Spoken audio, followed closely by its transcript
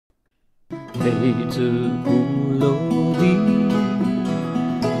杯子不落地，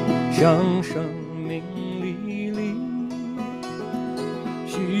向生命历历，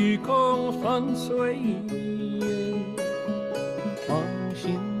虚空粉碎，放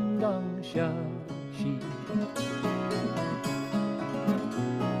心当下息。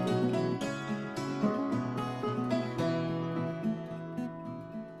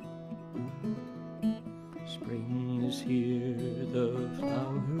Spring is here, the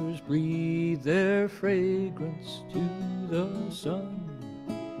flowers breathe their fragrance to the sun.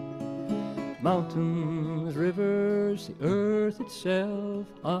 Mountains, rivers, the earth itself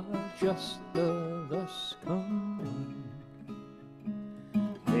are just the thus come.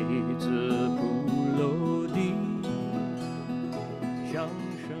 杯子不落地，向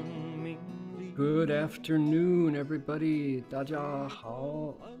生命里。Good afternoon, everybody. 大家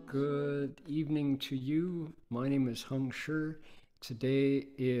好. Good evening to you. My name is Heng. Today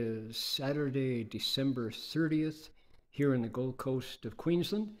is Saturday, December 30th, here in the Gold Coast of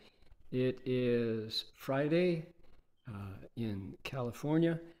Queensland. It is Friday in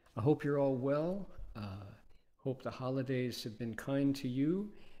California. I hope you're all well. Hope the holidays have been kind to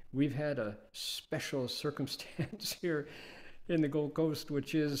you. We've had a special circumstance here in the Gold Coast,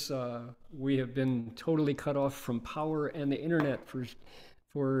 which is we have been totally cut off from power and the internet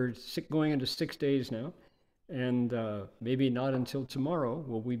for going into 6 days now. And maybe not until tomorrow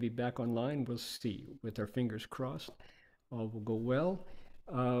will we be back online. We'll see, with our fingers crossed. All will go well.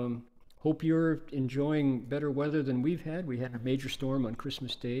 Hope you're enjoying better weather than we've had. We had a major storm on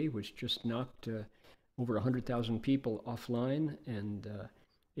Christmas Day, which just knocked over 100,000 people offline. And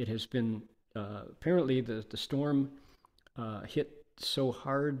it has been, apparently the storm hit so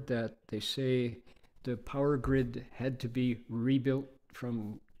hard that they say the power grid had to be rebuilt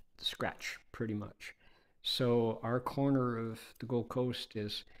from scratch, pretty much. So our corner of the Gold Coast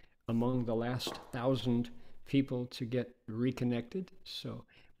is among the last 1,000 people to get reconnected. So,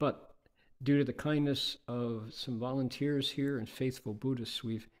 but due to the kindness of some volunteers here and faithful Buddhists,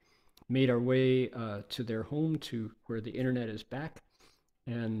 we've made our way to their home, to where the internet is back.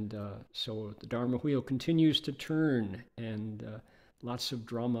 And so the Dharma wheel continues to turn, and lots of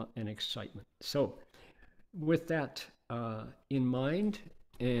drama and excitement. So with that in mind,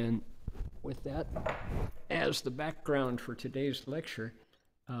 and with that as the background for today's lecture,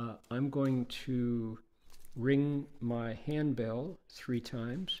 I'm going to ring my handbell 3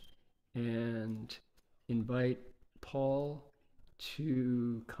 times and invite Paul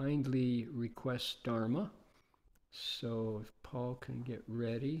to kindly request Dharma. So if Paul can get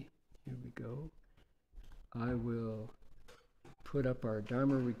ready, here we go. I will put up our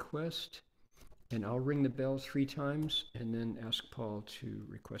Dharma request, and I'll ring the bell 3 times and then ask Paul to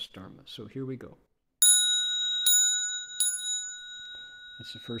request Dharma. So here we go.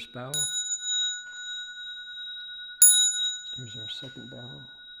 That's the first bow. Here's our second bow.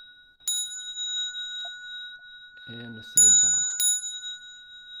 And the third bow.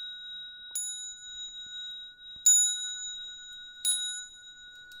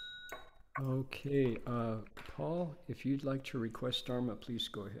 Okay, Paul, if you'd like to request Dharma, please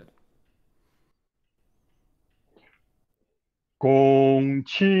go ahead. 恭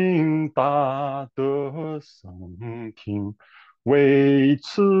请大德僧听，为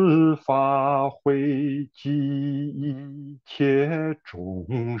此法会及一切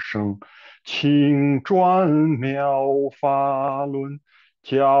众生，请转妙法轮，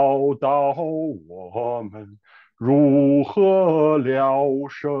教导我们如何了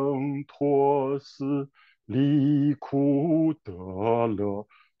生脱死，离苦得乐，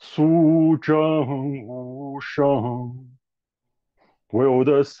速证无生。Will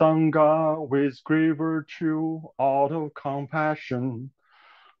the Sangha with great virtue, out of compassion,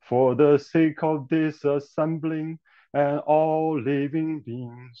 for the sake of this assembling and all living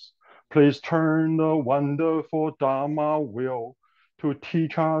beings, please turn the wonderful Dharma wheel to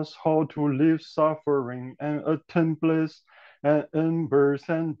teach us how to live suffering and attain bliss and end birth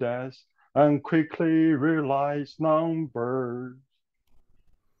and death and quickly realize non-birth.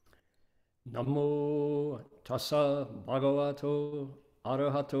 Namo tassa bhagavato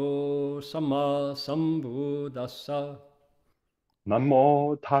arahato samma sambuddhassa.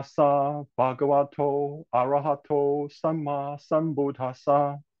 Namo tassa bhagavato arahato samma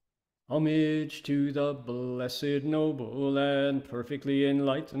sambuddhassa. Homage to the blessed, noble, and perfectly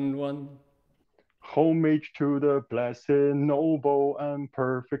enlightened one. Homage to the blessed, noble, and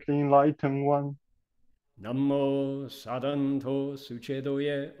perfectly enlightened one. Namo sadanto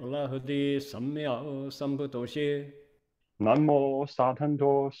suchedoye alahadi sammyao sambuddhoshe. Namo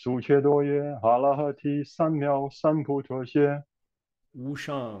satanto suchedoye alahati samyao sambuddhoshe. 无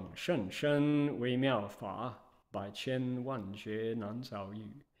上甚深微妙法，百千万劫难遭遇。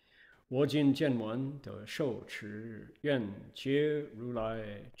我今见闻得受持，愿解如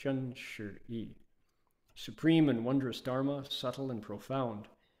来真实义。Supreme and wondrous Dharma, subtle and profound,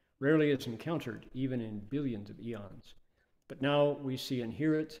 rarely is encountered even in billions of eons. But now we see and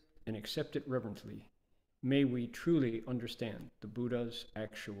hear it and accept it reverently. May we truly understand the Buddha's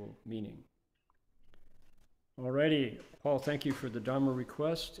actual meaning. Alrighty, Paul, thank you for the Dharma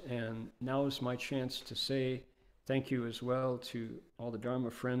request, and now is my chance to say thank you as well to all the Dharma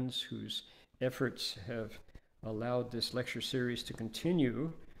friends whose efforts have allowed this lecture series to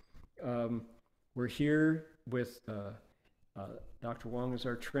continue. We're here with Dr. Wang as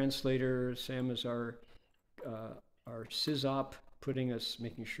our translator, Sam as our SysOp,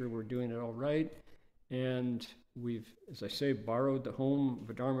 making sure we're doing it all right. And we've, as I say, borrowed the home of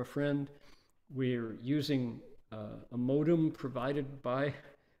a Dharma friend. We're using a modem provided by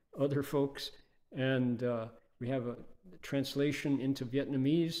other folks, and we have a translation into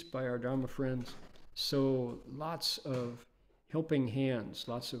Vietnamese by our Dharma friends. So lots of helping hands,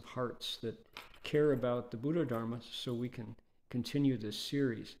 lots of hearts that care about the Buddha Dharma so we can continue this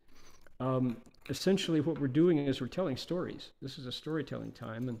series. Essentially what we're doing is we're telling stories. This is a storytelling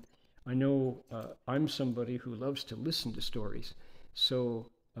time, and I know I'm somebody who loves to listen to stories. So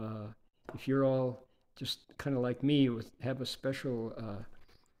if you're all just kind of like me, have a special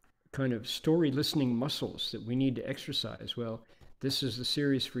kind of story listening muscles that we need to exercise, well, this is the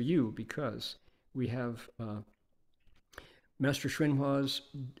series for you, because we have Master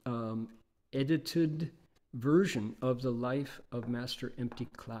Xuyun edited version of the life of Master Empty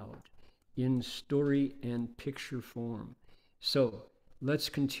Cloud in story and picture form. So let's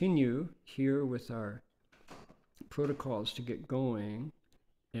continue here with our protocols to get going,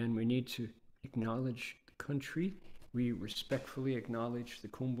 and we need to acknowledge the country. We respectfully acknowledge the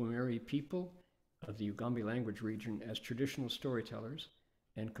Kombumerri people of the Ugambi language region as traditional storytellers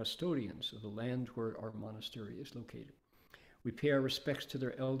and custodians of the land where our monastery is located. We pay our respects to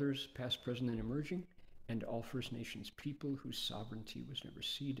their elders, past, present, and emerging, and all First Nations people whose sovereignty was never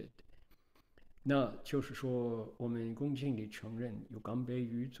ceded. 那就是说，我们恭敬地承认有冈贝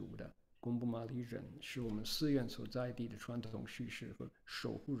语族的贡布马里人是我们寺院所在地的传统叙事和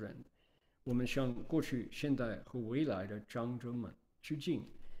守护人。我们向过去、现在和未来的长者们致敬，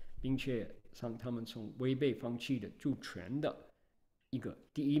并且向他们从未被放弃的主权的一个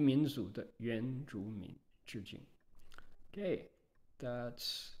第一民族的原住民致敬。Okay,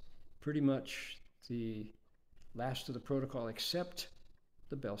 that's pretty much the last of the protocol except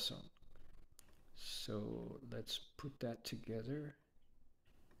the bell song. So let's put that together.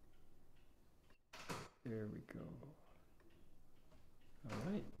 There we go.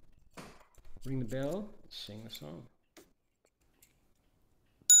 All right. Ring the bell, sing the song.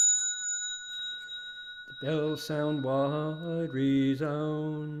 The bells sound wide,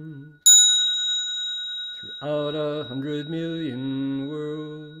 resound throughout 100 million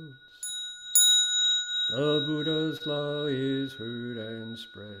worlds. The Buddha's law is heard and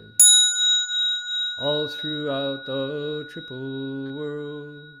spread all throughout the triple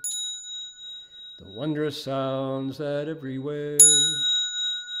world. The wondrous sounds that everywhere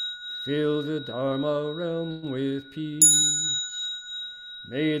fill the Dharma realm with peace.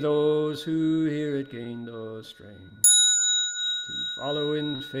 May those who hear it gain the strength to follow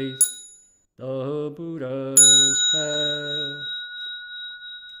in faith the Buddha's path.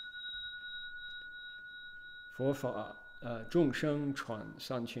 佛法众生传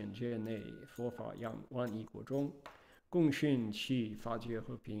3000劫内，佛法扬万亿国中，共训其法界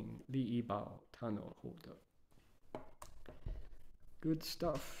和平，利益宝他能获得。Good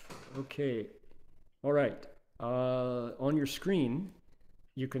stuff. Okay. All right. On your screen,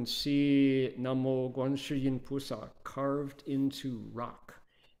 you can see Namo Guanshi Pusa carved into rock.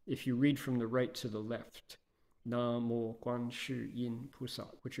 If you read from the right to the left, Namo Guanshi Pusa,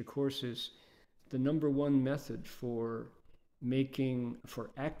 which of course is the #1 method for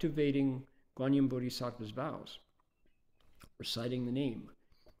activating Guanyin Bodhisattva's vows, reciting the name.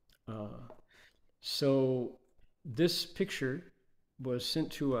 So this picture was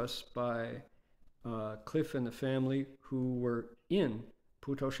sent to us by Cliff and the family, who were in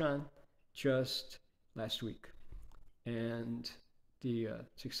Putoshan just last week, and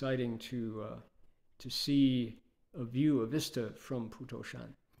it's exciting to see a vista from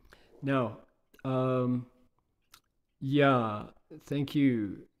Putoshan. Now, yeah, thank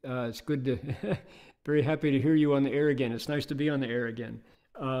you. It's good to, very happy to hear you on the air again. It's nice to be on the air again.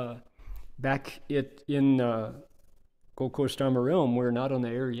 Back in Gold Coast Dharma Realm, we're not on the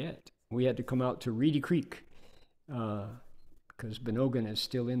air yet. We had to come out to Reedy Creek, because Benogan is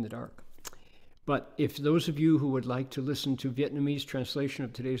still in the dark. But if those of you who would like to listen to Vietnamese translation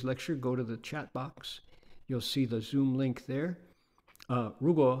of today's lecture, go to the chat box. You'll see the Zoom link there.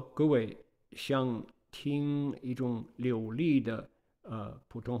 如果各位想听一种流利的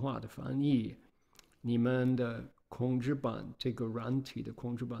普通话的翻译，你们的控制板这个软体的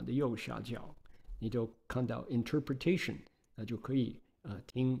控制板的右下角，你就看到 interpretation， 那就可以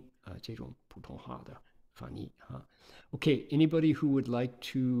听这种普通话的翻译哈。Okay, anybody who would like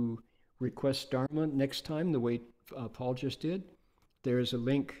to request Dharma next time, the way Paul just did, there's a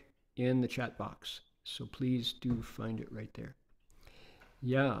link in the chat box. So please do find it right there.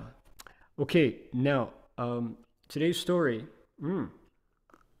 Yeah. Okay, now, today's story,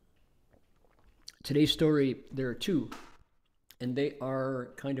 there are two, and they are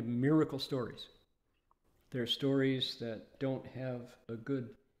kind of miracle stories. They're stories that don't have a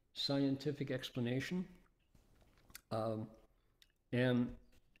good scientific explanation. And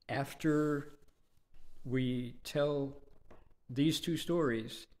after we tell these two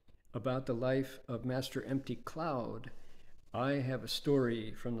stories about the life of Master Empty Cloud, I have a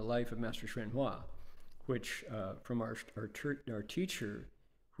story from the life of Master Xuyun Lecture, which from our teacher,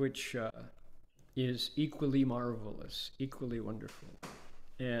 which is equally marvelous, equally wonderful,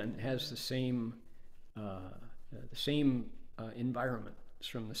 and has the same environment. It's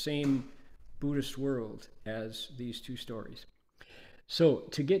from the same Buddhist world as these two stories. So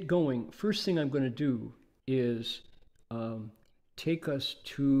to get going, first thing I'm going to do is take us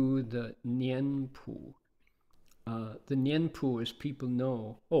to the Nianpu. The Nianpu, as people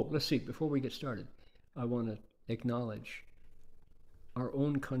know, let's see, before we get started, I want to acknowledge our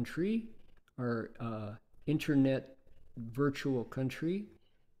own country, our internet virtual country,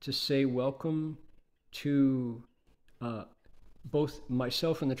 to say welcome to both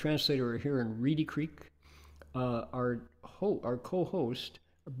myself and the translator are here in Reedy Creek. Our co-host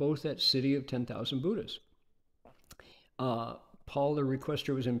are both at City of 10,000 Buddhas. Paul, the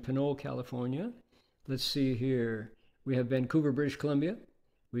requester, was in Pinole, California. Let's see here. We have Vancouver, British Columbia.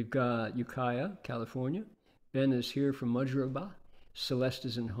 We've got Ukiah, California. Ben is here from Mudgeeraba. Celeste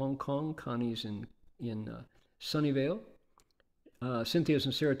is in Hong Kong. Connie's in Sunnyvale. Cynthia's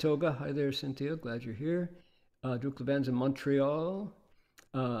in Saratoga. Hi there, Cynthia. Glad you're here. Duke Levan's in Montreal.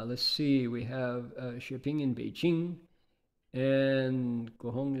 Let's see. We have Xieping in Beijing. And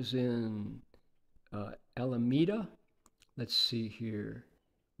Guohong is in Alameda. Let's see here.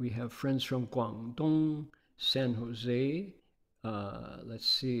 We have friends from Guangdong, San Jose. Let's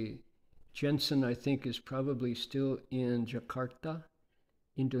see. Jensen, I think, is probably still in Jakarta,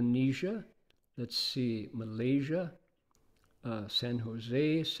 Indonesia. Let's see. Malaysia, San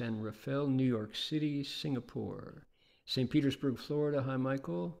Jose, San Rafael, New York City, Singapore. St. Petersburg, Florida. Hi,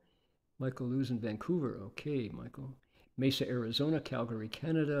 Michael. Michael Lou's in Vancouver. Okay, Michael. Mesa, Arizona, Calgary,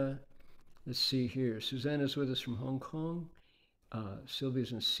 Canada. Let's see here. Susanna's with us from Hong Kong.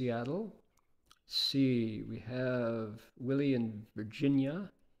 Sylvia's in Seattle. Let's see, we have Willie in Virginia.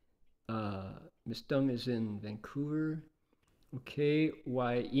 Miss Dung is in Vancouver. Okay,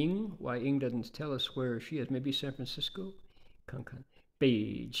 Wai Ying doesn't tell us where she is. Maybe San Francisco. 看看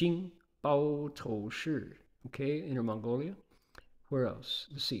Beijing, Baotou-shi. Okay, Inner Mongolia. Where else?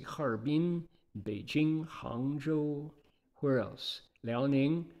 Let's see, Harbin, Beijing, Hangzhou. Where else?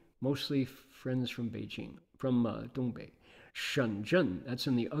 Liaoning, mostly friends from Beijing, from Dongbei. Shenzhen, that's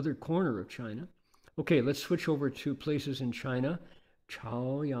in the other corner of China. Okay, let's switch over to places in China.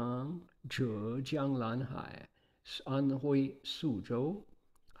 Chaoyang, Zhejiang, Lanhai, Anhui, Suzhou.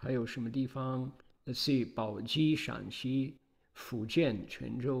 还有什么地方? Let's see, Baoji, Shanxi, Fujian,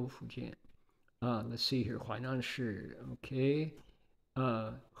 Quanzhou, Fujian. Let's see here, Huainan-shi, okay.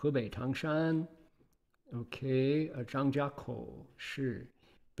 Hebei, Tangshan, okay. Zhangjiakou, 是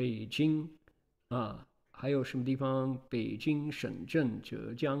Beijing, 还有什么地方? 北京、深圳、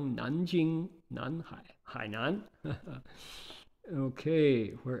浙江、南京、南海、海南。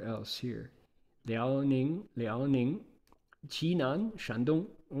Okay, where else here? 辽宁、济南、山东.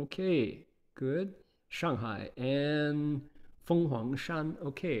 Okay, good. Shanghai and Fenghuangshan.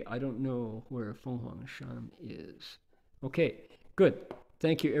 Okay, I don't know where Fenghuangshan is. Okay, good.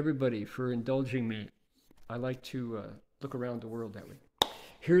 Thank you, everybody, for indulging me. I like to look around the world that way.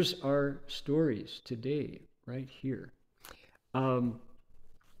 Here's our stories today, right here.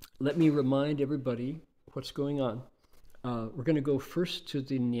 Let me remind everybody what's going on. We're going to go first to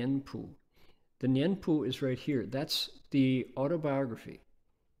the Nianpu. The Nianpu is right here. That's the autobiography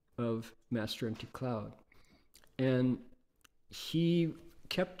of Master Empty Cloud. And he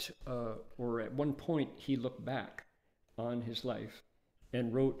kept, or at one point, he looked back on his life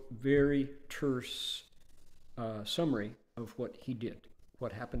and wrote very terse summary of what he did,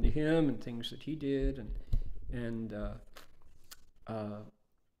 what happened to him, and things that he did, and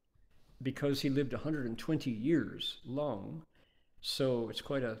because he lived 120 years long, so it's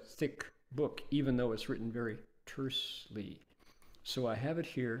quite a thick book, even though it's written very tersely. So I have it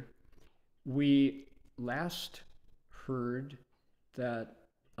here. We last heard that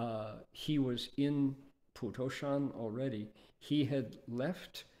he was in Putoshan already. He had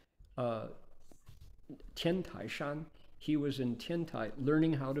left Tiantai Shan. He was in Tiantai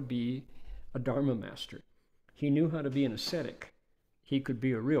learning how to be a Dharma master. He knew how to be an ascetic. He could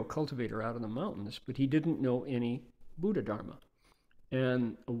be a real cultivator out in the mountains, but he didn't know any Buddha Dharma.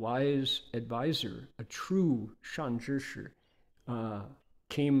 And a wise advisor, a true Shan Zhishi,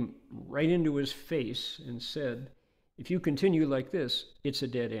 came right into his face and said, if you continue like this, it's a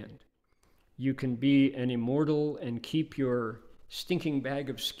dead end. You can be an immortal and keep your stinking bag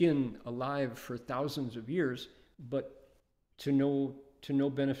of skin alive for thousands of years, but to no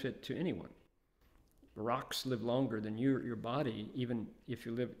benefit to anyone. Rocks live longer than your body, even if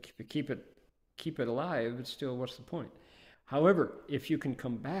you keep it alive, it's still, what's the point? However, if you can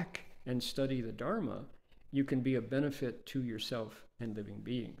come back and study the Dharma, you can be a benefit to yourself and living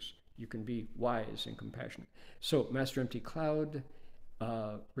beings. You can be wise and compassionate. So Master Empty Cloud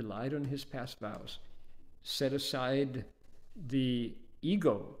relied on his past vows, set aside the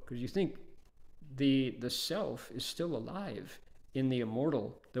ego, because you think the self is still alive in the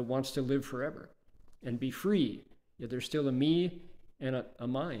immortal that wants to live forever and be free. Yet there's still a me and a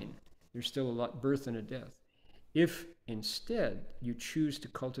mine. There's still a birth and a death. If instead you choose to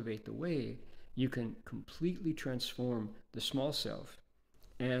cultivate the way, you can completely transform the small self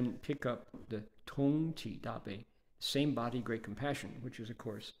and pick up the Tong Ti Dabe, same body, great compassion, which is, of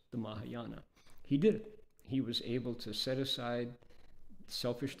course, the Mahayana. He did it. He was able to set aside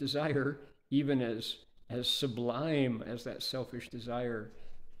selfish desire, even as sublime as that selfish desire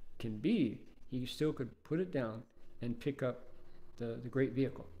can be. He still could put it down and pick up the great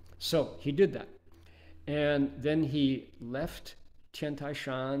vehicle. So he did that. And then he left Tiantai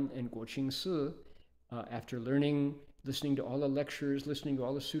Shan and Guoqing Si after listening to all the lectures, listening to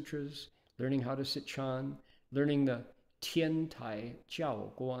all the sutras, learning how to sit Chan, learning the Tiantai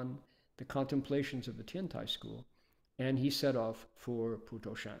Jiao Guan, the contemplations of the Tiantai school, and he set off for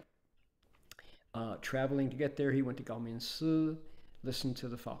Putoshan. Traveling to get there, he went to Gaomian Si, listened to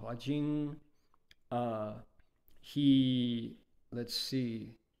the Fa Hua Jing. He,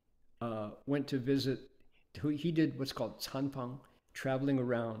 went to visit, he did what's called Canpang, traveling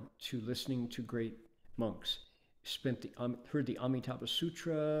around to listening to great monks. Heard the Amitabha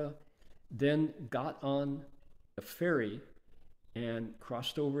Sutra, then got on a ferry and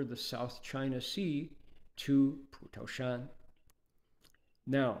crossed over the South China Sea to Putoshan.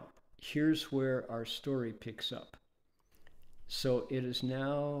 Now, here's where our story picks up. So it is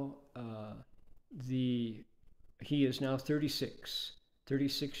now, he is now 36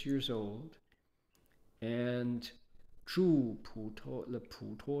 years old, and Zhu Puto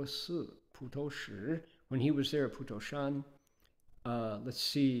Shi, when he was there at Putoshan,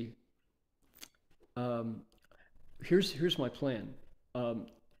 here's my plan.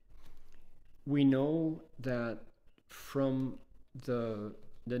 We know that from the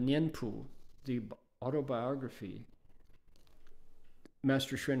Nianpu, the autobiography,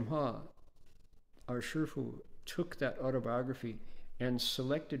 Master Xuanhua, our Shifu, took that autobiography and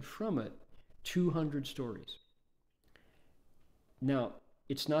selected from it 200 stories. Now,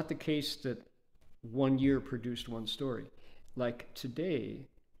 it's not the case that 1 year produced one story. Like today,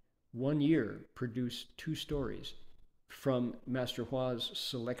 1 year produced 2 stories from Master Hua's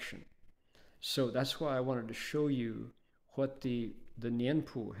selection. So that's why I wanted to show you what the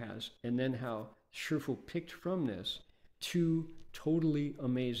Nianpu has, and then how Shifu picked from this 2 totally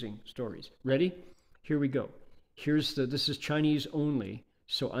amazing stories. Ready? Here we go. This is Chinese only,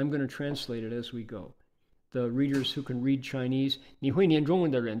 so I'm going to translate it as we go. The readers who can read Chinese, 你会念中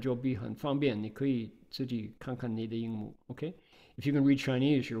文的人就比很方便，你可以自己看看你的荧幕, okay? If you can read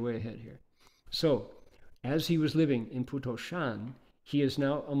Chinese, you're way ahead here. So, as he was living in Putoshan, he is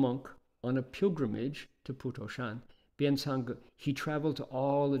now a monk on a pilgrimage to Putoshan. He traveled to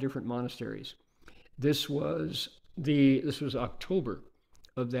all the different monasteries. This was October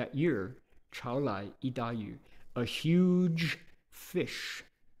of that year, Chaolai Idayu, a huge fish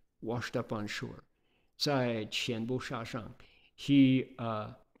washed up on shore. 在浅波沙上,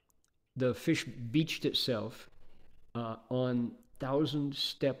 the fish beached itself on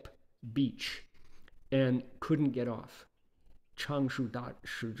 1,000-step beach and couldn't get off. 长树大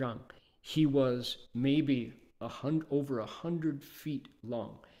石丈, he was maybe over 100 feet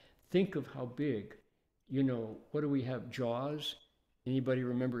long. Think of how big you know, what do we have? Jaws. Anybody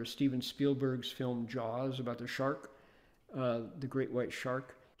remember Steven Spielberg's film Jaws about the shark, the great white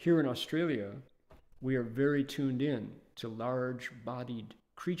shark? Here in Australia, we are very tuned in to large-bodied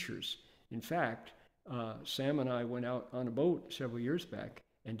creatures. In fact, Sam and I went out on a boat several years back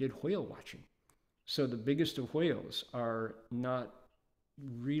and did whale watching. So the biggest of whales are not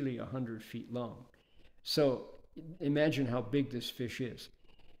really 100 feet long. So imagine how big this fish is.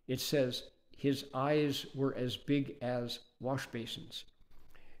 It says his eyes were as big as wash basins.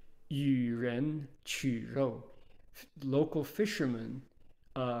 渔人取肉. Local fishermen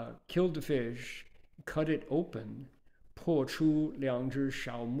killed the fish, cut it open, 破出两只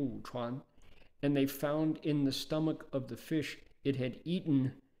小木船, and they found in the stomach of the fish it had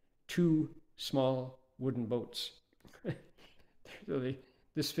eaten 2 small wooden boats. So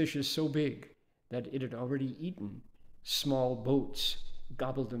this fish is so big that it had already eaten small boats,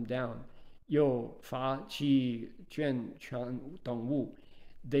 gobbled them down. 又发起卷全动物.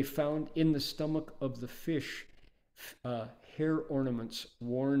 They found in the stomach of the fish hair ornaments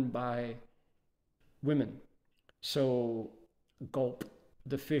worn by women. So, gulp,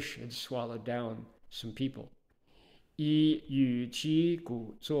 the fish had swallowed down some people. 以与其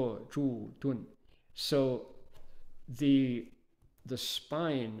骨做柱盾. So the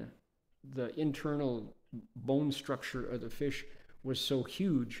spine, the internal bone structure of the fish was so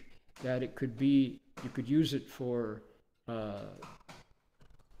huge that it could be, you could use it for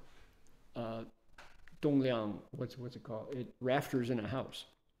栋梁, what's it called? Rafters in a house.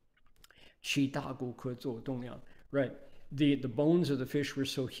 其大骨可做栋梁. Right. The bones of the fish were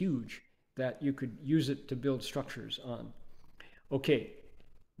so huge that you could use it to build structures on. Okay,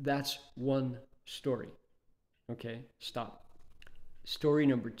 that's one story. Okay, stop. Story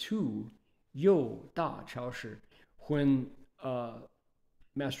number 2, 右大潮时, when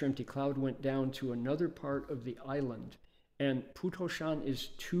Master Empty Cloud went down to another part of the island, and Putoshan is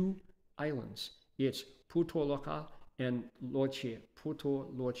 2 islands. It's Putolaka and Loche, Puto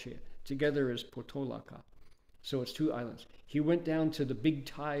Loche. Together is Potolaka. So it's 2 islands. He went down to the big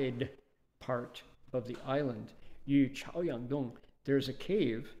tide part of the island, Yu Chaoyangdong. There's a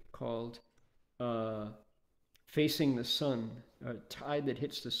cave called Facing the Sun, a tide that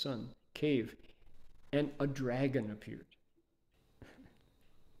hits the sun, cave, and a dragon appeared.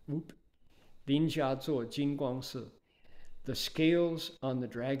 Whoop. 林家座金光色. The scales on the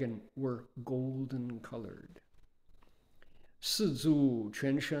dragon were golden colored. 四足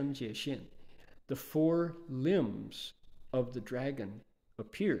全身解现. The 4 limbs of the dragon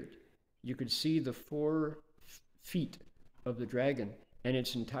appeared. You could see the 4 feet of the dragon, and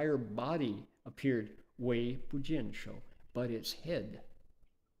its entire body appeared. 尾不见首, but its head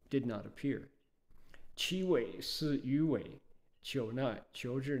did not appear. 七尾似鱼尾, 九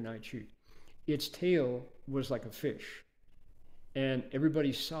至乃去. Its tail was like a fish, and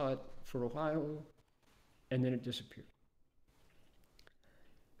everybody saw it for a while, and then it disappeared.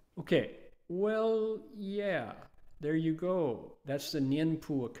 Okay, well, yeah, there you go. That's the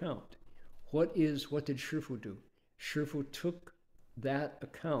Nianpu account. What did Shifu do? Shifu took that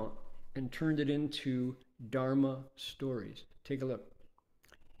account and turned it into Dharma stories. Take a look.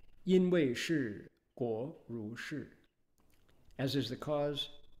 因为是果如是. As is the cause,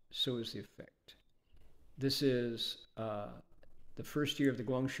 so is the effect. This is the first year of the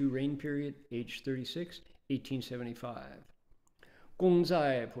Guangxu reign period, age 36, 1875. 功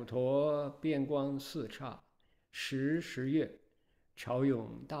在普陀边关四刹，十月，潮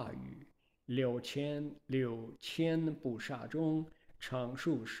涌大雨，柳千布刹中，长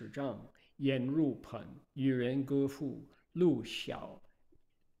树十丈，沿入盆，与人歌赋，路小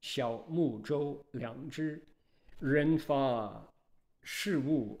木舟2只，人发事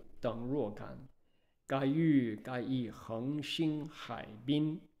物等若干。该以恒星海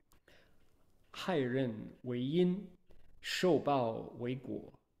滨，害人为因，受报为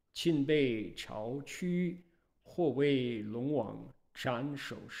果，亲被潮驱，或为龙王斩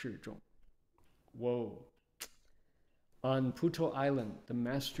首示众。Whoa. On Puto Island, the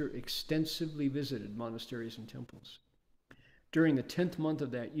master extensively visited monasteries and temples. During the 10th month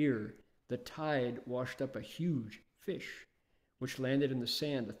of that year, the tide washed up a huge fish, which landed in the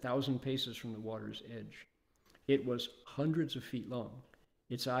sand 1,000 paces from the water's edge. It was hundreds of feet long.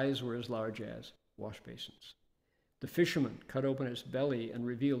 Its eyes were as large as wash basins. The fisherman cut open its belly and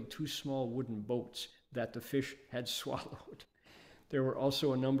revealed 2 small wooden boats that the fish had swallowed. There were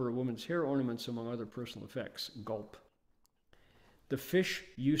also a number of women's hair ornaments, among other personal effects. Gulp. The fish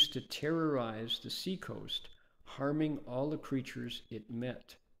used to terrorize the seacoast, harming all the creatures it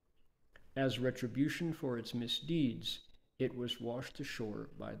met. As retribution for its misdeeds, it was washed ashore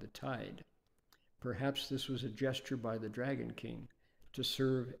by the tide. Perhaps this was a gesture by the Dragon King to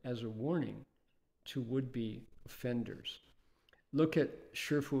serve as a warning to would-be offenders. Look at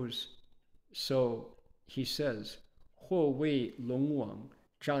Shifu's, so he says, 或为龙王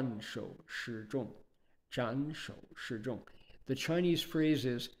斩首示众, 斩首示众. The Chinese phrase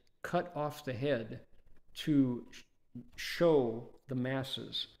is cut off the head to show the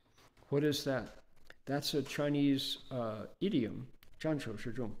masses. What is that? That's a Chinese idiom, 斩首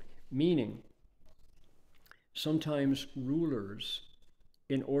示众, meaning sometimes rulers,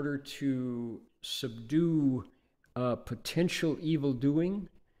 in order to subdue potential evil doing,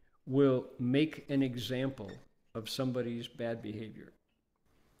 will make an example of somebody's bad behavior.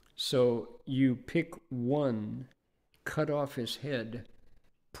 So you pick one, cut off his head,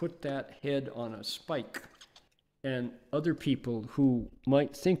 put that head on a spike, and other people who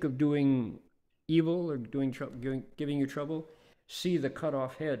might think of doing evil or giving you trouble see the cut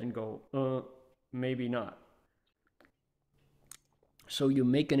off head and go, maybe not. So you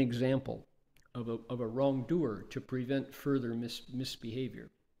make an example of a wrongdoer to prevent further misbehavior.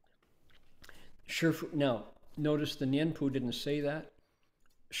 Shifu, now, notice the Nianpu didn't say that.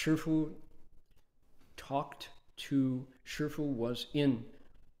 Shifu was in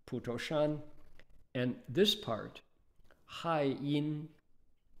Putoshan, and this part, Hai Yin,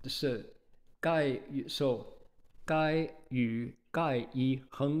 so Gai Yu Gai Yi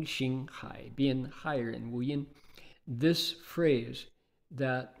Heng Xing Hai Bian Hai Ren Wu Yin. This phrase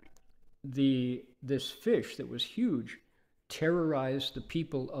that this fish that was huge terrorized the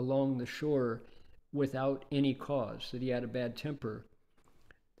people along the shore without any cause, that he had a bad temper.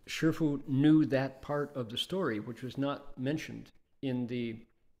 Shifu knew that part of the story, which was not mentioned in the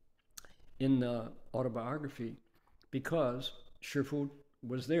autobiography, because Shifu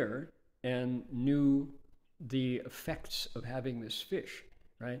was there and knew the effects of having this fish,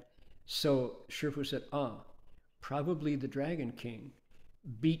 right? So Shifu said, probably the Dragon King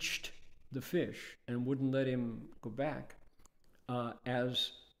beached the fish and wouldn't let him go back,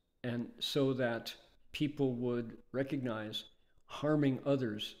 and so that people would recognize harming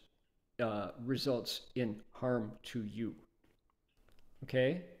others results in harm to you.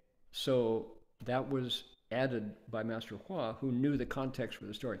 Okay, so that was added by Master Hua, who knew the context for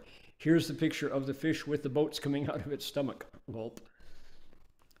the story. Here's the picture of the fish with the boats coming out of its stomach. Gulp.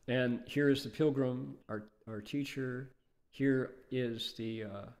 And here is the pilgrim, our teacher. Here is the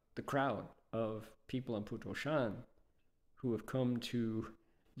crowd of people in Putoshan who have come to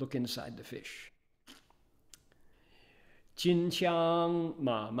look inside the fish. 金枪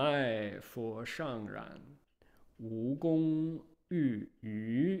马脉佛上染，无功欲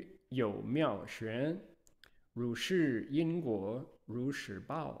语有妙玄。如是因果如是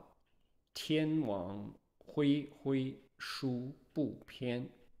报，天网恢恢殊不偏。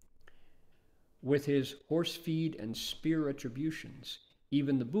With his horse feed and spear retributions,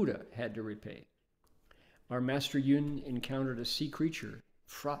 even the Buddha had to repay. Our Master Yun encountered a sea creature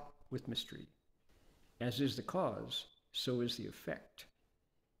fraught with mystery. As is the cause, so is the effect.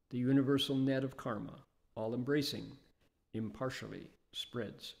 The universal net of karma, all-embracing, impartially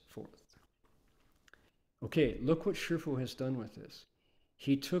spreads forth. Okay, look what Shifu has done with this.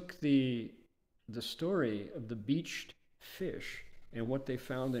 He took the story of the beached fish and what they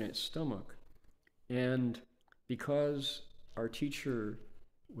found in its stomach, and because our teacher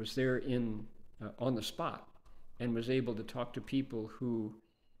was there on the spot and was able to talk to people who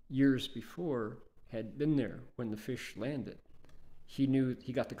years before had been there when the fish landed, he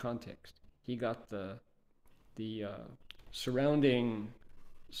got the context. He got the surrounding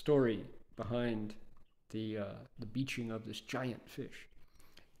story behind the beaching of this giant fish.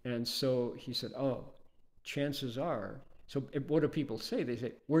 And so he said, chances are, so what do people say? They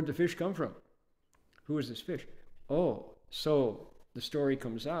say, where'd the fish come from? Who is this fish? So the story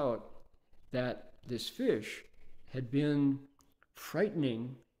comes out that this fish had been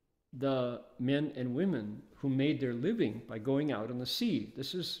frightening the men and women who made their living by going out on the sea.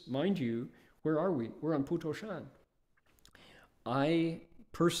 This is, mind you, where are we? We're on Putoshan. I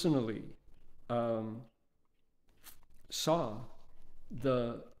personally saw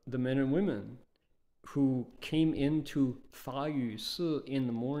the men and women who came into Fa Yu Si in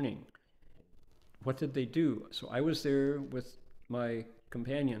the morning. What did they do? So I was there with my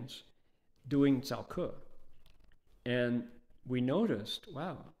companions doing Zao Ke. And we noticed,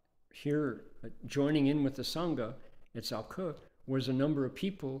 wow, here joining in with the Sangha at Zao Ke was a number of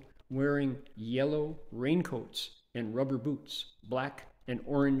people wearing yellow raincoats and rubber boots, black and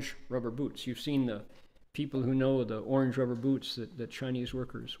orange rubber boots. You've seen the people who know the orange rubber boots that Chinese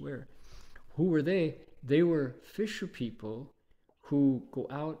workers wear. Who were they? They were fisher people who go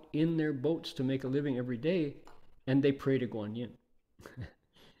out in their boats to make a living every day, and they pray to Guanyin.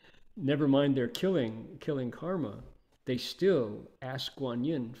 Never mind their killing karma, they still ask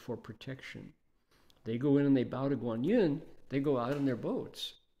Guanyin for protection. They go in and they bow to Guanyin, they go out in their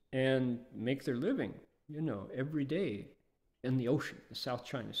boats and make their living, every day in the ocean, the South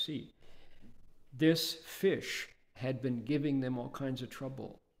China Sea. This fish had been giving them all kinds of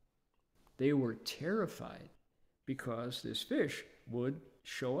trouble. They were terrified because this fish would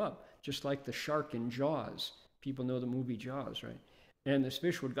show up, just like the shark in Jaws. People know the movie Jaws, right? And this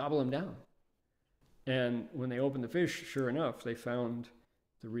fish would gobble them down. And when they opened the fish, sure enough, they found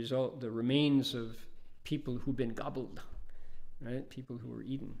the remains of people who'd been gobbled, right? People who were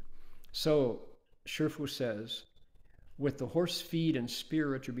eaten. So Shifu says, with the horse feed and spear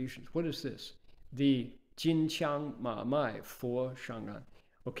retributions, what is this? The Jin Qiang Ma Mai Fo Shang'an.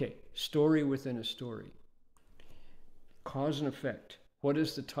 Okay, story within a story. Cause and effect. What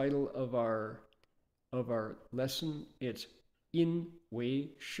is the title of our lesson? It's In Wei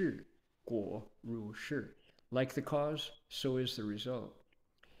Shi, Guo Ru Shi. Like the cause, so is the result.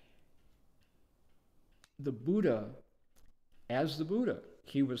 The Buddha, as the Buddha,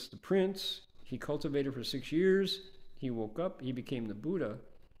 he was the prince, he cultivated for 6 years, he woke up, he became the Buddha.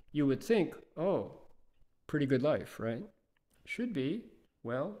 You would think, oh, pretty good life, right? Should be.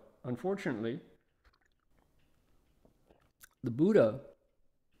 Well, unfortunately, the Buddha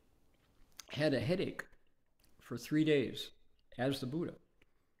had a headache for 3 days as the Buddha.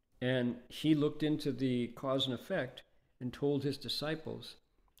 And he looked into the cause and effect and told his disciples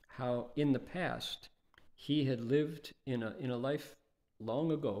how in the past he had lived in a life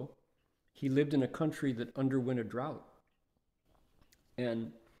long ago. He lived in a country that underwent a drought.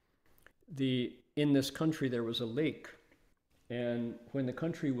 And in this country there was a lake. And when the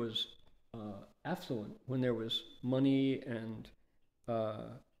country was affluent, when there was money and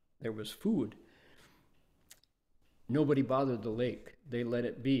there was food, nobody bothered the lake. They let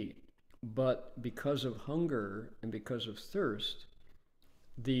it be. But because of hunger and because of thirst,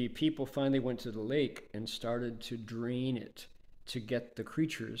 the people finally went to the lake and started to drain it to get the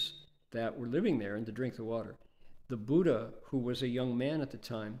creatures that were living there and to drink the water. The Buddha, who was a young man at the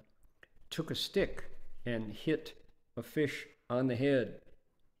time, took a stick and hit a fish on the head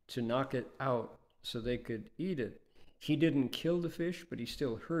to knock it out so they could eat it. He didn't kill the fish, but he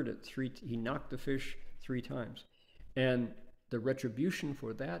still hurt it. He knocked the fish 3 times. And the retribution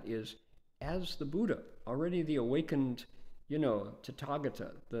for that is, as the Buddha, already the awakened,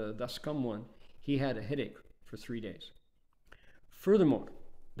 Tathagata, the thus come one, he had a headache for 3 days. Furthermore,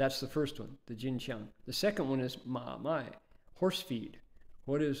 that's the first one, the Jin Qiang. The second one is Ma Mai, horse feed.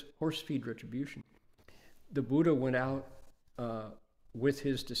 What is horse feed retribution? The Buddha went out with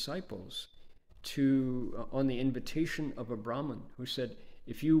his disciples on the invitation of a Brahmin who said,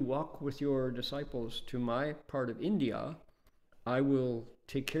 if you walk with your disciples to my part of India, I will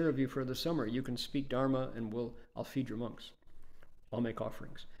take care of you for the summer. You can speak Dharma and I'll feed your monks. I'll make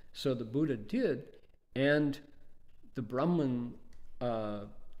offerings. So the Buddha did, and the Brahmin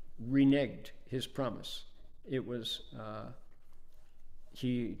reneged his promise. It was,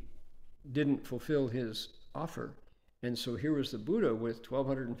 he didn't fulfill his offer. And so here was the Buddha with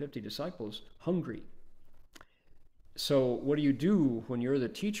 1,250 disciples, hungry. So what do you do when you're the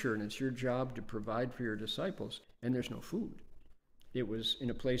teacher and it's your job to provide for your disciples and there's no food? It was in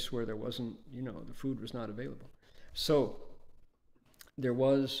a place where there wasn't, the food was not available. So there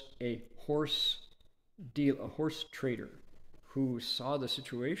was a horse trader who saw the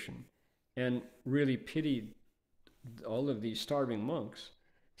situation and really pitied all of these starving monks.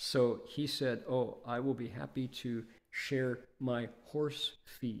 So he said, oh, I will be happy to share my horse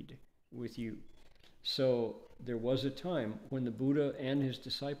feed with you. So there was a time when the Buddha and his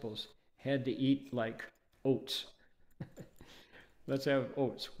disciples had to eat like oats. Let's have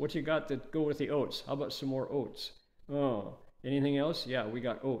oats. What you got to go with the oats? How about some more oats? Oh, anything else? Yeah, we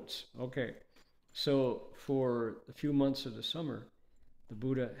got oats. Okay. So for a few months of the summer, the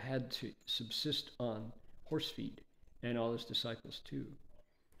Buddha had to subsist on horse feed, and all his disciples too.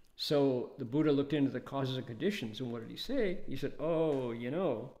 So the Buddha looked into the causes and conditions, and what did he say? He said, oh,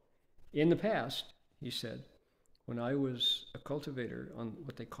 in the past, he said, when I was a cultivator on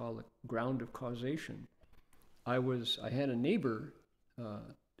what they call the ground of causation, I had a neighbor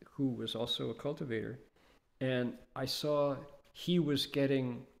who was also a cultivator, and I saw he was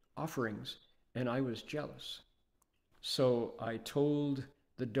getting offerings, and I was jealous. So I told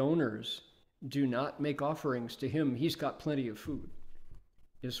the donors, do not make offerings to him. He's got plenty of food,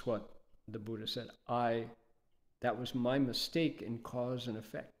 is what the Buddha said. That was my mistake in cause and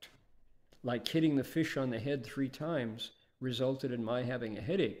effect. Like hitting the fish on the head 3 times resulted in my having a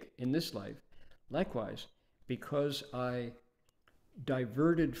headache in this life. Likewise, because I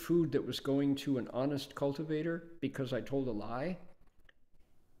diverted food that was going to an honest cultivator because I told a lie,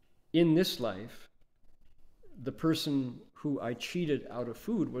 in this life, the person who I cheated out of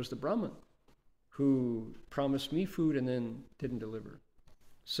food was the Brahman, who promised me food and then didn't deliver.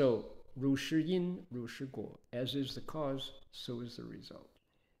 So, ru shi yin, ru shi guo. As is the cause, so is the result.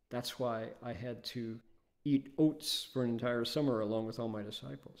 That's why I had to eat oats for an entire summer along with all my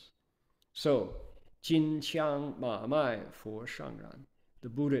disciples. So, jin qiang ma mai fo shangran. The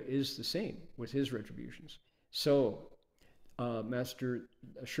Buddha is the same with his retributions. So, Master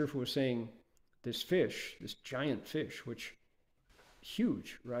Shifu was saying, this fish, this giant fish, which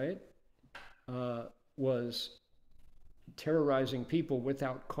huge, right, was terrorizing people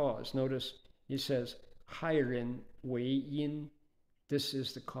without cause. Notice he says, hai ren wei yin, this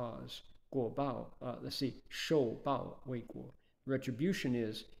is the cause. Guo bao, let's see, shou bao wei guo. Retribution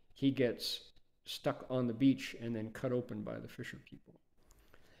is he gets stuck on the beach and then cut open by the fisher people.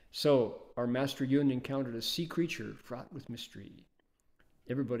 So our Master Yun encountered a sea creature fraught with mystery.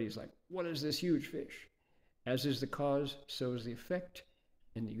 Everybody's like, what is this huge fish? As is the cause, so is the effect,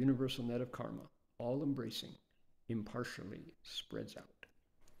 and the universal net of karma, all embracing, impartially spreads out.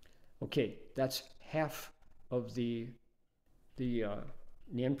 Okay, that's half of the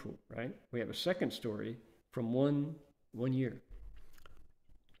Nianpu, right? We have a second story from one year.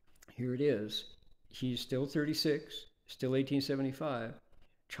 Here it is. He's still 36, still 1875.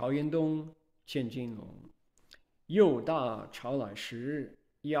 朝延东见金龙，又大潮来时，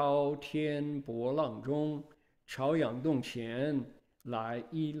腰天波浪中，朝阳洞前来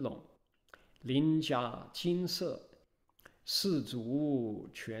一龙，鳞甲金色，四足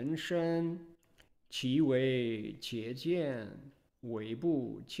全身，其为节剑，尾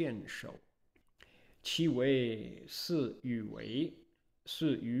部剑首，其为似羽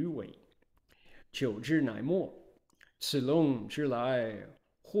尾，久之乃没。此龙之来，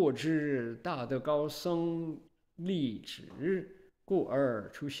或知大德高僧立旨，故而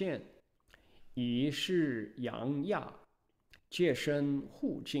出现，以示扬亚，戒身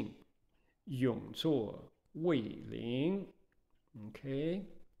护境，永作卫灵。Okay.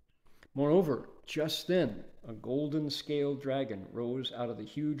 Moreover, just then, a golden-scaled dragon rose out of the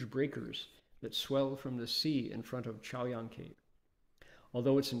huge breakers that swell from the sea in front of Chaoyang Cave.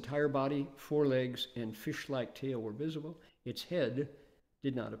 Although its entire body, 4 legs, and fish-like tail were visible, its head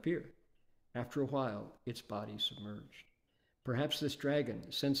did not appear. After a while, its body submerged. Perhaps this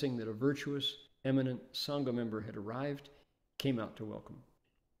dragon, sensing that a virtuous, eminent Sangha member had arrived, came out to welcome.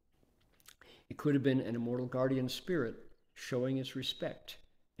 It could have been an immortal guardian spirit showing its respect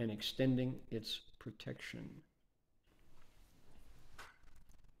and extending its protection.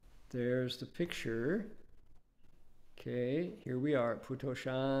 There's the picture. Okay, here we are at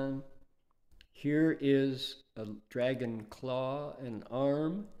Putoshan. Here is a dragon claw and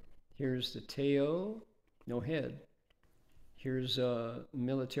arm. Here's the tail, no head. Here's a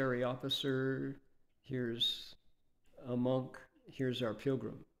military officer. Here's a monk. Here's our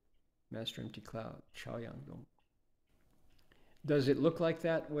pilgrim, Master Empty Cloud, Chaoyang Dong. Does it look like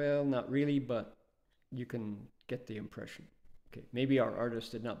that? Well, not really, but you can get the impression. Okay, maybe our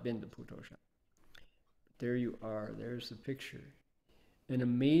artist had not been to Putoshan. There you are, there's the picture. An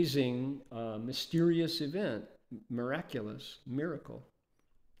amazing, mysterious event, miraculous miracle.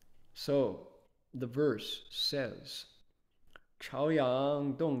 So the verse says, 朝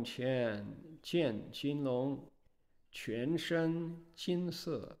阳洞前见金龙，全身金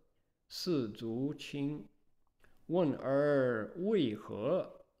色，四足青。问而为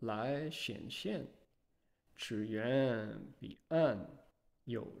何来显现？只缘彼岸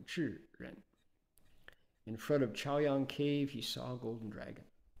有智人。In front of Chaoyang Cave, he saw a golden dragon.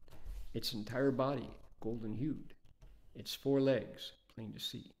 Its entire body golden-hued, its 4 legs plain to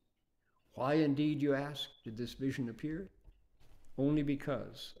see. Why, indeed, you ask, did this vision appear? Only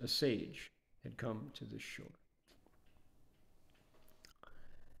because a sage had come to this shore.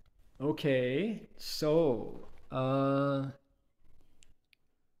 Okay, so,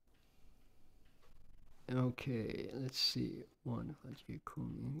 okay, let's see.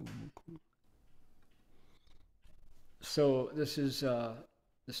 So this is the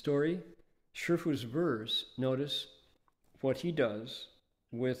story. Shifu's verse, notice what he does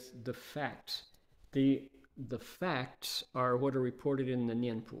with the facts. The facts are what are reported in the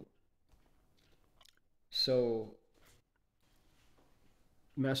Nianpu. So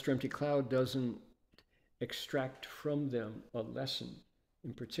Master Empty Cloud doesn't extract from them a lesson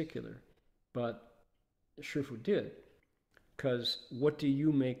in particular, but Shifu did. Because what do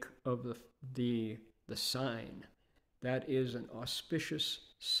you make of the sign? that is an auspicious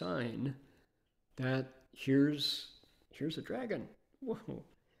sign that here's a dragon. Whoa.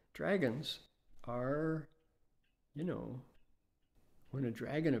 Dragons are, you know, when a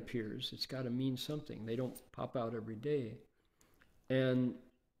dragon appears, it's got to mean something. They don't pop out every day. And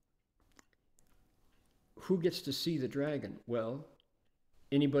who gets to see the dragon? Well,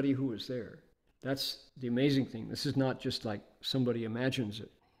 anybody who was there. That's the amazing thing. This is not just like somebody imagines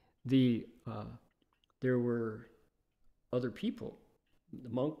it. There were other people, the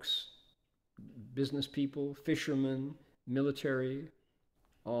monks, business people, fishermen, military,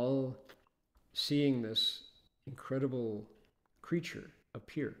 all seeing this incredible creature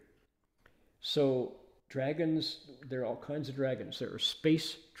appear. So dragons, there are all kinds of dragons. There are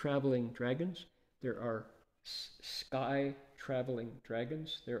space traveling dragons. There are sky traveling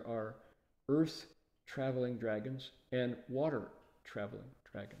dragons. There are earth traveling dragons and water traveling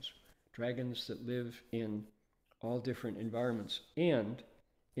dragons. Dragons that live in all different environments. And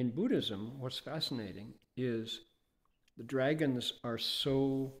in Buddhism, what's fascinating is the dragons are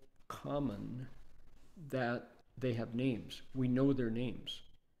so common that they have names. We know their names.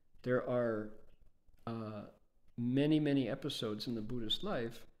 There are many, many episodes in the Buddhist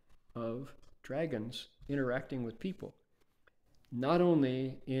life of dragons interacting with people. Not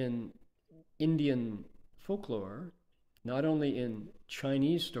only in Indian folklore, not only in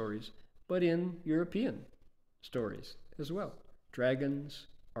Chinese stories, but in European stories as well. Dragons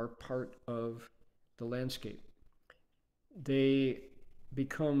are part of the landscape. They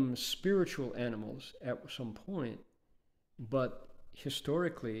become spiritual animals at some point, but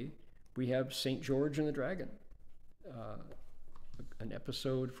historically, we have St. George and the Dragon, an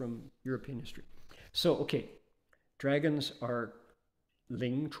episode from European history. So, okay, dragons are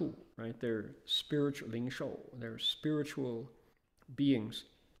Ling Chu, right? They're spiritual, Ling Shou, they're spiritual beings.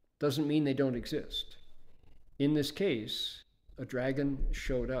 Doesn't mean they don't exist. In this case, a dragon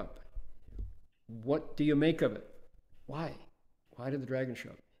showed up. What do you make of it? Why? Why did the dragon show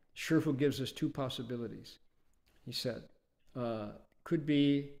up? Shifu gives us two possibilities. He said, could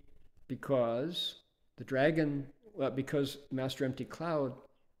be because the dragon, well, because Master Empty Cloud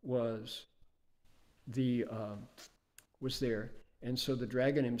was there, and so the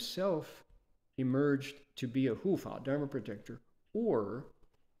dragon himself emerged to be a Hufa, Dharma protector, or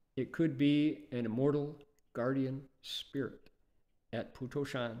it could be an immortal guardian spirit at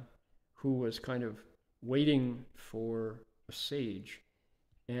Putoshan who was kind of waiting for a sage.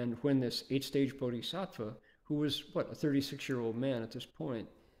 And when this 8-stage bodhisattva, who was, a 36-year-old man at this point,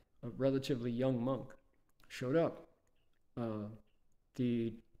 a relatively young monk, showed up,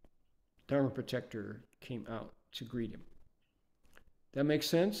 the Dharma protector came out to greet him. That makes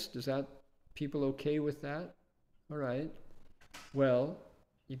sense? Does that, people okay with that? All right. Well,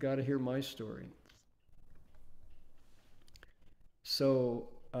 you got to hear my story. So,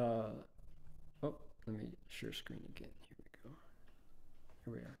 let me share screen again. Here we go.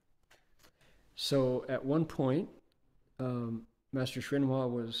 Here we are. So at one point, Master Xuyun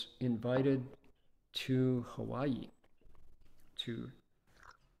was invited to Hawaii to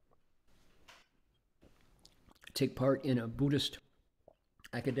take part in a Buddhist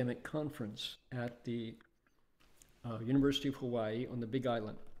academic conference at the University of Hawaii on the Big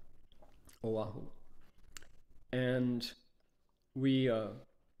Island, Oahu. And we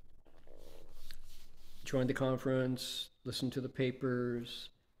joined the conference, listened to the papers,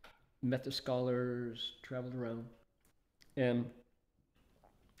 met the scholars, traveled around. And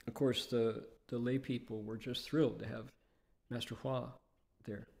of course, the lay people were just thrilled to have Master Hua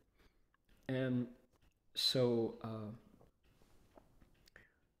there. And so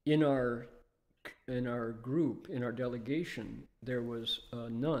in our group, in our delegation, there was a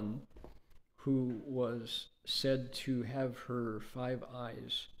nun who was said to have her 5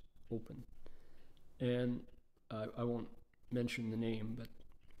 eyes open. And I won't mention the name, but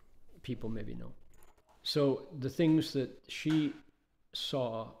people maybe know. So the things that she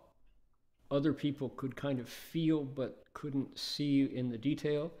saw, other people could kind of feel but couldn't see in the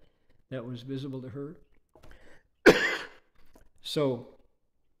detail that was visible to her. So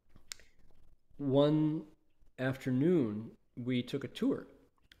one afternoon, we took a tour,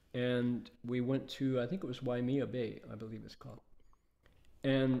 and we went to, I think it was Waimea Bay, I believe it's called.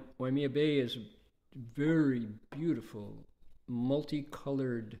 And Waimea Bay is a very beautiful,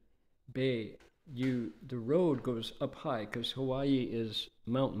 multicolored bay. The road goes up high because Hawaii is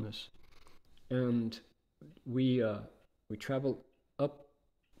mountainous, and we traveled up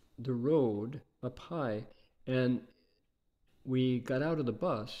the road up high, and we got out of the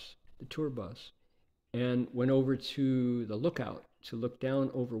bus, the tour bus, and went over to the lookout to look down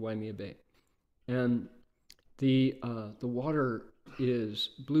over Waimea Bay. And the water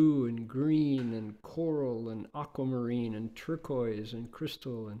is blue and green and coral and aquamarine and turquoise and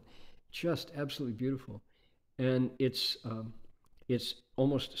crystal and just absolutely beautiful. And it's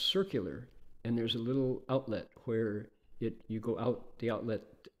almost circular, and there's a little outlet where you go out the outlet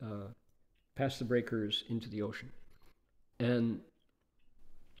past the breakers into the ocean. And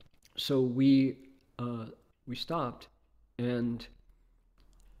so we stopped, and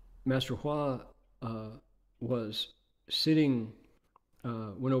Master Hua was sitting,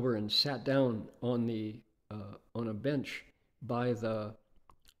 went over and sat down on a bench by the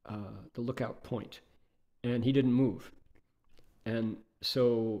lookout point, and he didn't move. And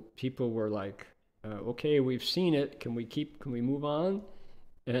so people were like, "Okay, we've seen it. Can we move on?"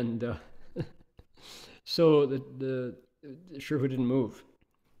 And so the Shifu didn't move,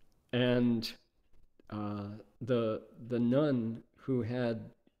 and the nun who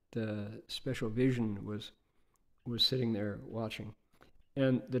had the special vision was sitting there watching,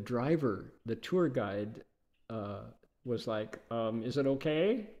 and the driver, the tour guide, was like, "Is it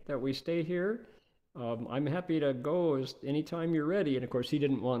okay that we stay here? I'm happy to go anytime you're ready." And of course, he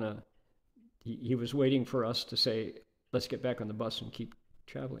didn't want to. He was waiting for us to say, "Let's get back on the bus and keep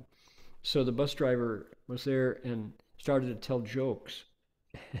traveling." So the bus driver was there and started to tell jokes.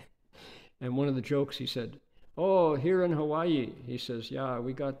 And one of the jokes, he said, "Oh, here in Hawaii," he says, "yeah,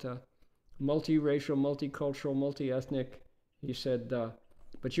 we got multiracial, multicultural, multi-ethnic." He said,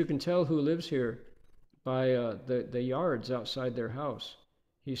 "but you can tell who lives here by the yards outside their house."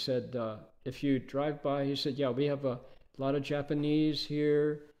 He said, "if you drive by," he said, "yeah, we have a lot of Japanese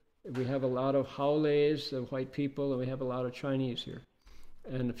here. We have a lot of Haoles, the white people, and we have a lot of Chinese here,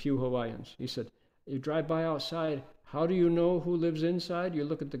 and a few Hawaiians." He said, "you drive by outside, how do you know who lives inside? You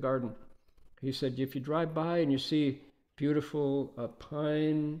look at the garden." He said, "if you drive by and you see beautiful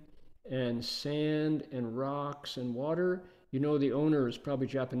pine and sand and rocks and water, you know the owner is probably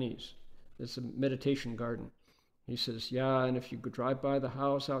Japanese. It's a meditation garden." He says, "yeah, and if you drive by the